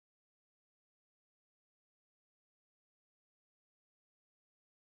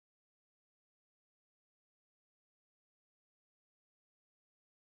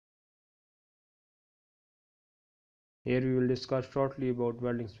Here we will discuss shortly about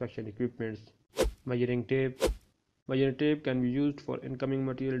welding inspection equipments. Measuring tape. Measuring tape can be used for incoming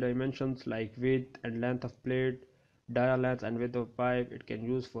material dimensions like width and length of plate, dia length and width of pipe. It can be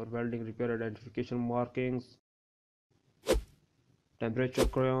used for welding repair identification markings. Temperature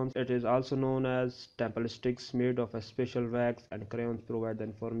crayons. It is also known as temple sticks made of a special wax, and crayons provide the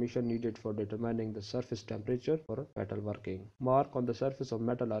information needed for determining the surface temperature for metal working. Mark on the surface of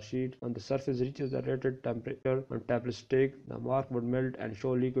metal or sheet. When the surface reaches the rated temperature on temple stick, the mark would melt and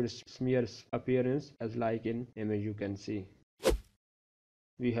show liquid smear appearance, as like in image you can see.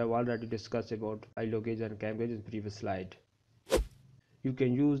 We have already discussed about ILO gauge and cam gauge in previous slide. You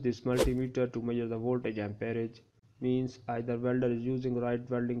can use this multimeter to measure the voltage amperage, means either welder is using right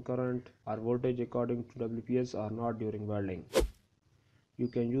welding current or voltage according to WPS or not during welding. You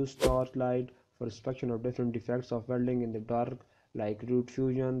can use torch light for inspection of different defects of welding in the dark, like root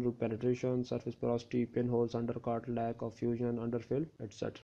fusion, root penetration, surface porosity, pinholes, undercut, lack of fusion, underfill, etc.